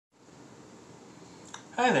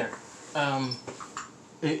Hi there. Um,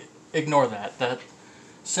 Ignore that. That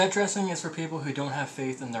set dressing is for people who don't have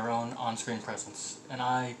faith in their own on-screen presence, and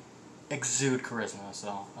I exude charisma,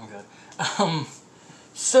 so I'm good. Um,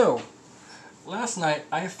 so last night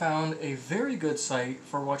I found a very good site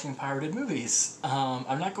for watching pirated movies.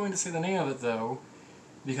 I'm not going to say the name of it though,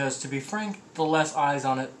 because to be frank, the less eyes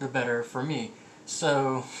on it, the better for me.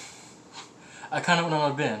 So I kind of went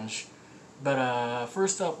on a binge. But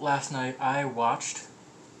first up, last night I watched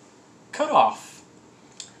Cutoff.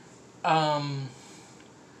 Um,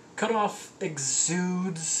 Cutoff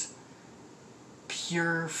exudes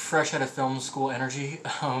pure, fresh out of film school energy.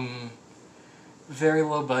 Very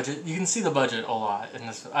low budget. You can see the budget a lot in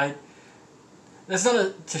this. That's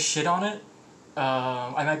not to shit on it.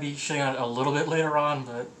 I might be shitting on it a little bit later on,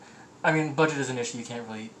 but I mean, budget is an issue. You can't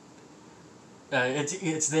really.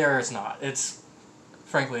 It's there. Or it's not. It's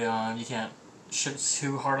frankly, you can't shit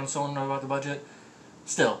too hard on someone about the budget.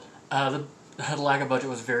 Still, the lack of budget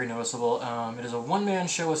was very noticeable. It is a one-man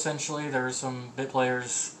show essentially. There are some bit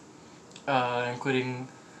players, including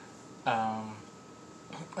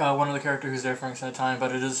one of the characters who's there for an extended time,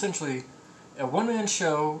 but it is essentially a one-man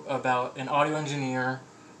show about an audio engineer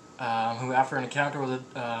who, after an encounter with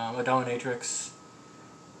a dominatrix,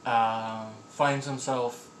 finds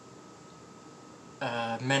himself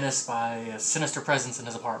menaced by a sinister presence in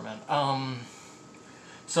his apartment.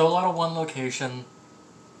 So a lot of one location,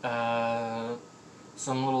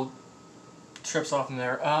 some little trips off in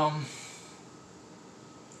there.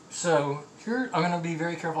 So here I'm gonna be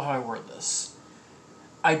very careful how I word this.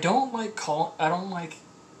 I don't like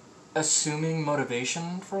assuming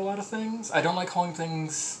motivation for a lot of things. I don't like calling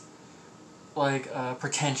things like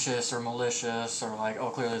pretentious or malicious or like, oh,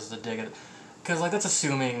 clearly this is a dig at it, because like that's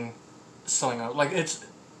assuming something. Like it's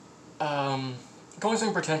calling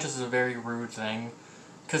something pretentious is a very rude thing,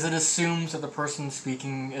 because it assumes that the person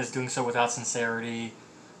speaking is doing so without sincerity,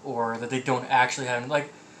 or that they don't actually have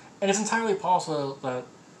like, and it's entirely possible that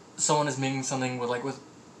someone is making something with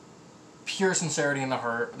pure sincerity in the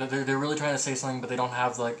heart, that they're really trying to say something, but they don't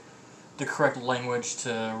have like the correct language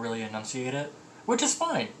to really enunciate it, which is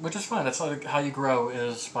fine. That's like how you grow,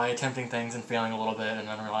 is by attempting things and failing a little bit, and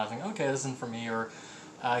then realizing, okay, this isn't for me, or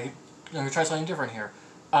I'm gonna try something different here.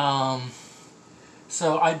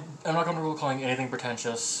 So I'm not comfortable calling anything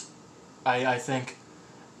pretentious. I think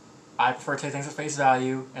I prefer to take things at face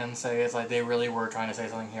value and say it's like they really were trying to say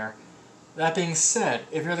something here. That being said,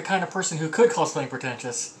 if you're the kind of person who could call something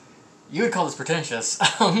pretentious, you would call this pretentious.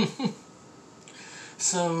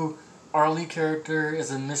 So our lead character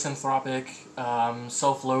is a misanthropic,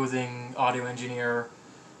 self-loathing audio engineer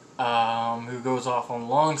who goes off on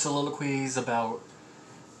long soliloquies about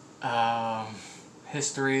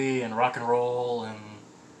history and rock and roll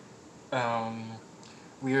and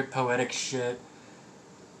weird poetic shit.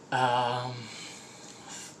 God.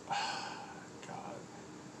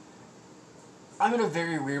 I'm in a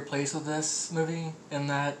very weird place with this movie in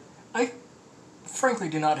that I frankly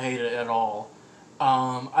do not hate it at all.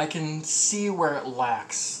 I can see where it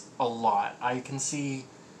lacks a lot. I can see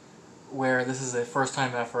where this is a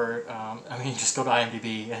first-time effort. I mean, just go to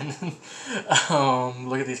iMDb and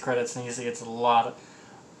look at these credits, and you see it's a lot.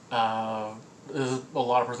 This is a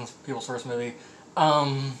lot of people's first movie,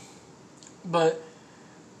 but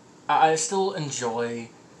I still enjoy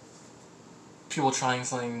people trying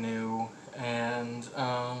something new, and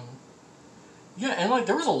yeah, and like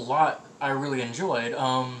there was a lot I really enjoyed.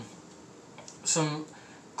 Some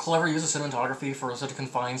clever use of cinematography for such a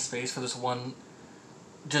confined space for this one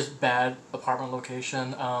just bad apartment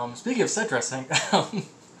location. Speaking of set dressing,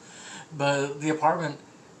 but the apartment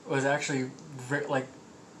was actually like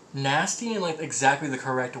nasty in like exactly the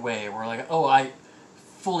correct way. Where like, oh, I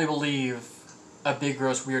fully believe a big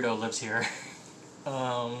gross weirdo lives here.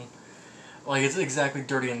 Like it's exactly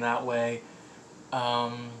dirty in that way.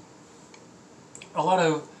 A lot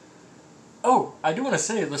of I do want to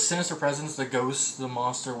say the sinister presence, the ghost, the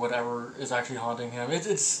monster, whatever is actually haunting him.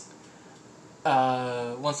 It's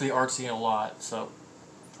wants to be artsy a lot, so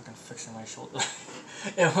fucking fixing my shoulder.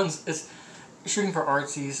 It's shooting for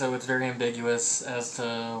artsy, so it's very ambiguous as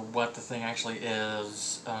to what the thing actually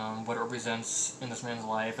is, what it represents in this man's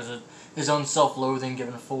life. Is it his own self-loathing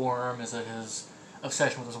given form? Is it his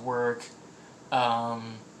obsession with his work? No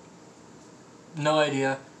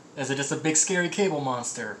idea. Is it just a big scary cable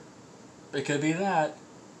monster? It could be that.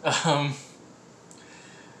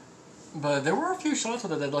 But there were a few shots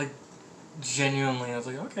with it that, like, genuinely, I was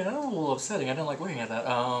like, okay, that was a little upsetting. I didn't like looking at that.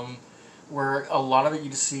 Where a lot of it you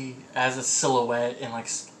just see as a silhouette in, like,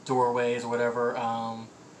 doorways or whatever.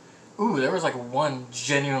 Ooh, there was, like, one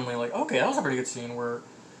genuinely, like, okay, that was a pretty good scene where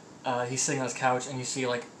he's sitting on his couch, and you see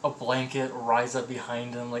like a blanket rise up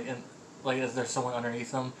behind him, like as there's someone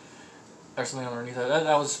underneath him, or something underneath it.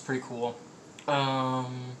 That was pretty cool. A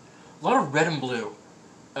lot of red and blue,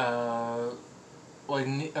 uh,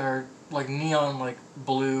 or like neon like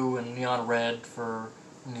blue and neon red for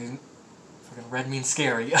fucking red means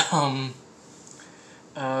scary. I'm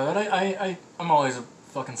always a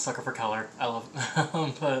fucking sucker for color. I love,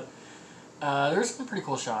 but there's some pretty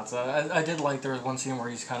cool shots. I did like there was one scene where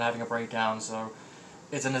he's kind of having a breakdown, so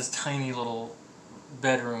it's in his tiny little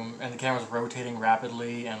bedroom, and the camera's rotating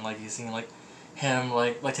rapidly, and like he's seeing like him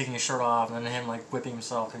like taking his shirt off, and then him like whipping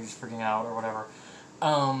himself because he's freaking out or whatever.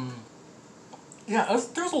 Um, yeah,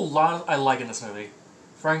 there's a lot I like in this movie,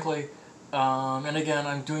 frankly. And again,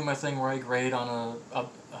 I'm doing my thing where I grade on a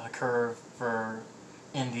curve for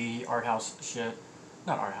indie art house shit,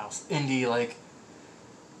 not art house, indie like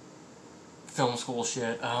film school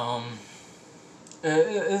shit.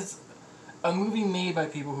 It's a movie made by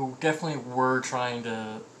people who definitely were trying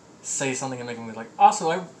to say something and make a movie. Like, also,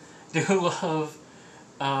 I do love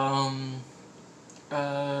some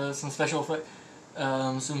special effects,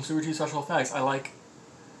 some super cheap special effects. I like.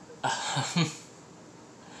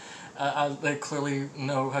 They clearly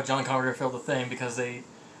know how John Carpenter filmed the thing because they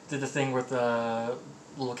did the thing with the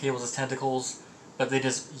little cables as tentacles, but they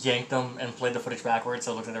just yanked them and played the footage backwards,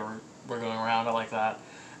 so it looked like they were going around. I like that.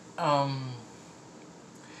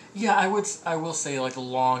 Yeah, I will say like the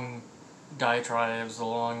long diatribes, the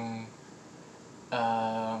long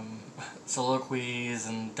soliloquies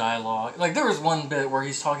and dialogue. Like there was one bit where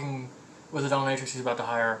he's talking with the dominatrix he's about to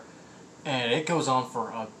hire, and it goes on for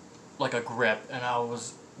a grip, and I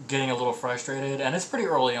was getting a little frustrated. And it's pretty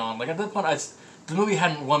early on. Like at that point, the movie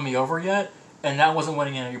hadn't won me over yet, and that wasn't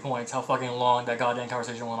winning any points. How fucking long that goddamn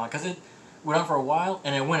conversation went on, because it went on for a while,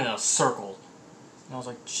 and it went in a circle. And I was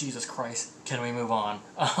like, Jesus Christ, can we move on?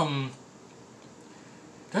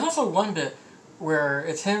 There's also one bit where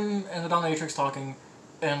it's him and the dominatrix talking,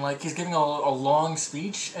 and like he's giving a long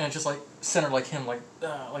speech, and it's just like centered like him, like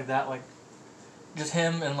that, like just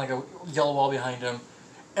him and like a yellow wall behind him,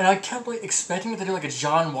 and I kept like expecting it to do like a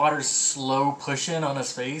John Waters slow push in on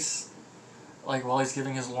his face, like while he's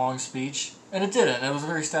giving his long speech, and it didn't. It was a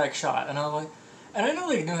very static shot, and I was like, and I know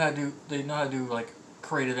they know how to do like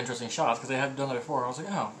creative, interesting shots because they have done that before. I was like,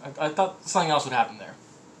 oh, I thought something else would happen there,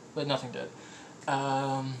 but nothing did.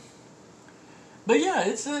 But yeah,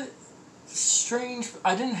 it's a strange.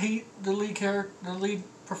 I didn't hate the lead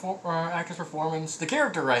actor's performance. The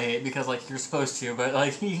character I hate because like you're supposed to, but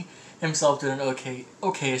like he himself did an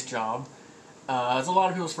okayest job. It's a lot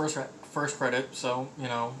of people's first credit, so you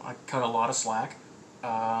know I cut a lot of slack.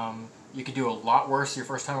 You could do a lot worse your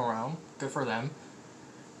first time around. Good for them.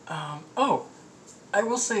 Oh, I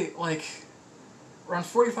will say like around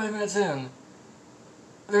 45 minutes in,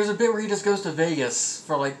 there's a bit where he just goes to Vegas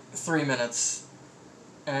for like 3 minutes,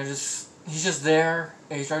 and he's just there,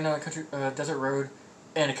 and he's driving down a desert road,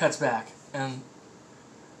 and it cuts back, and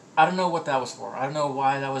I don't know what that was for. I don't know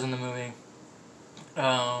why that was in the movie.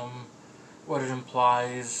 What it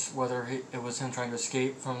implies, whether it was him trying to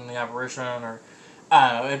escape from the apparition, or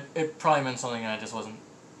I don't know. It probably meant something, and I just wasn't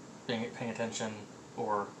paying attention,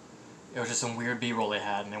 or it was just some weird B-roll they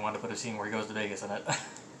had, and they wanted to put a scene where he goes to Vegas in it.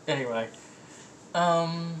 Anyway,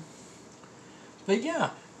 but yeah,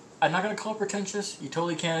 I'm not gonna call it pretentious. You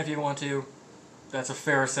totally can if you want to. That's a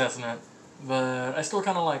fair assessment, but I still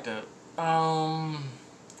kind of liked it.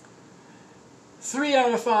 3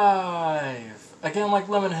 out of 5. Again, like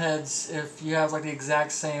Lemonheads, if you have like the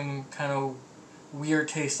exact same kind of weird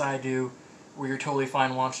taste I do, where you're totally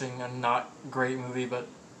fine watching a not great movie, but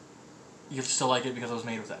you still like it because it was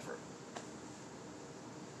made with effort.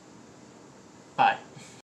 Bye.